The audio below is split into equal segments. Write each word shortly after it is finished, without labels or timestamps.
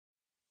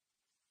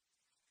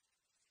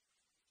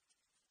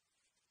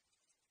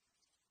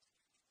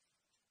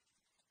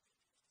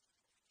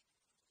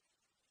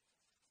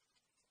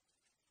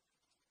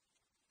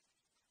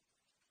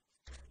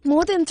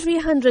More than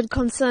 300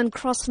 concerned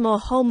Crossmoor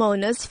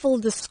homeowners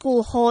filled the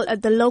school hall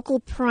at the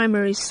local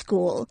primary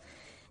school.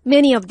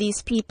 Many of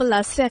these people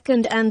are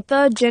second and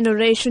third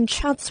generation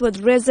Chatsworth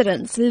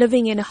residents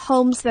living in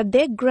homes that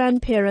their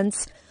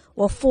grandparents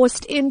were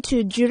forced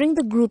into during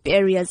the Group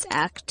Areas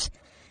Act.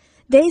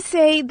 They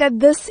say that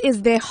this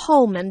is their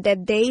home and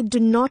that they do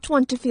not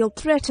want to feel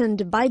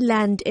threatened by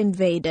land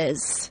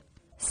invaders.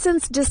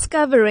 Since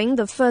discovering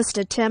the first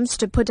attempts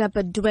to put up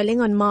a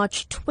dwelling on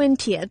March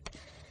 20th,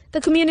 the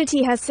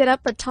community has set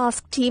up a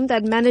task team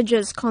that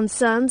manages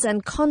concerns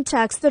and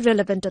contacts the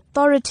relevant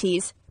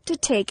authorities to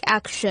take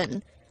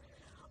action.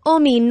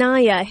 Omi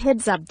Naya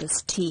heads up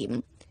this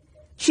team.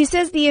 She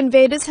says the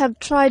invaders have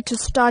tried to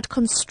start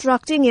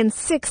constructing in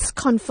 6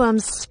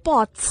 confirmed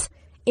spots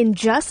in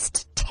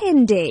just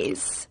 10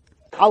 days.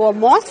 Our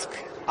mosque,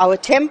 our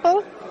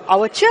temple,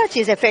 our church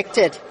is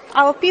affected.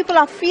 Our people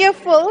are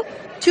fearful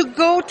to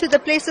go to the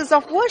places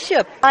of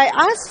worship. By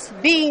us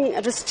being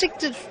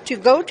restricted to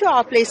go to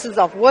our places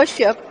of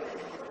worship,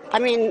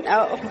 what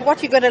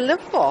are you going to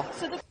live for?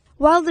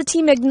 While the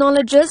team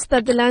acknowledges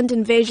that the Land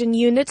Invasion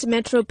Unit,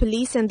 Metro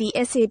Police and the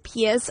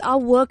SABC are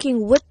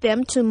working with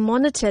them to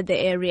monitor the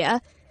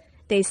area,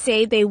 they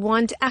say they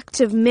want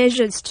active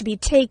measures to be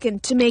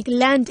taken to make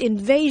land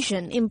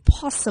invasion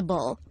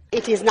impossible.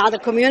 It is now the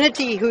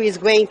community who is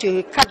going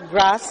to cut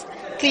grass,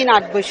 clean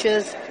out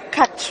bushes,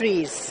 cut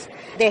trees.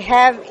 They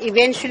have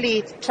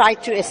eventually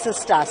tried to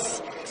assist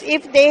us.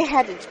 If they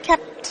had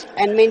kept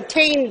and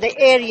maintained the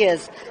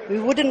areas, we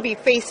wouldn't be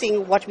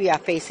facing what we are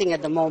facing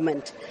at the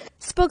moment.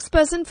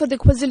 Spokesperson for the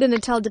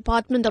KwaZulu-Natal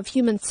Department of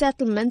Human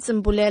Settlements,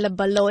 Mbulela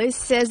Baloy,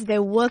 says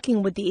they're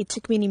working with the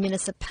eThekwini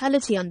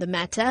municipality on the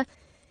matter.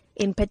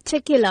 In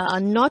particular,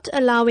 are not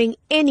allowing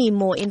any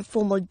more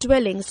informal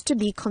dwellings to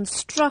be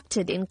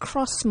constructed in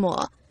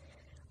Crossmoor.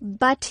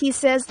 But he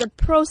says the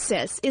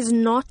process is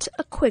not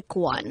a quick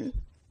one.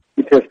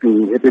 It has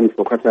been happening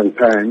for quite some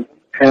time.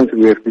 Hence,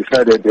 we have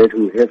decided that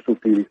we have to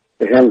be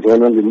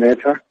hands-on on the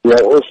matter. We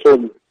are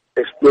also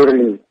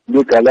exploring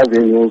legal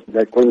avenues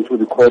like going to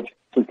the court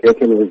to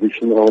get an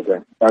eviction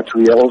order. But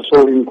we are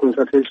also in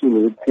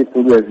consultation with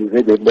people who have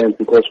invaded land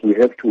because we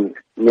have to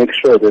make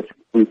sure that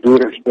we do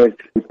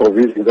respect the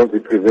provisions of the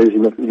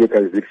Prevention of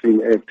Illegal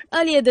Eviction Act.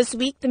 Earlier this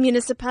week, the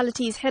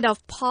municipality's head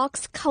of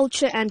Parks,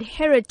 Culture and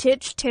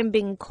Heritage,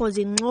 Tembing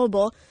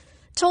Khozi-Ngobo,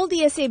 told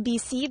the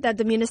SABC that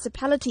the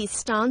municipality's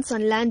stance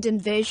on land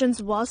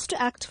invasions was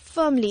to act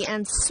firmly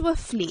and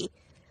swiftly.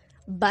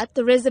 But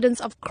the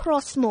residents of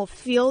Crossmoor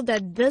feel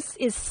that this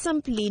is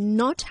simply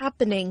not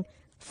happening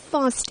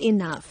fast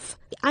enough.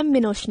 I'm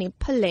Minoshni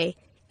Pillay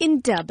in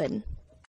Durban.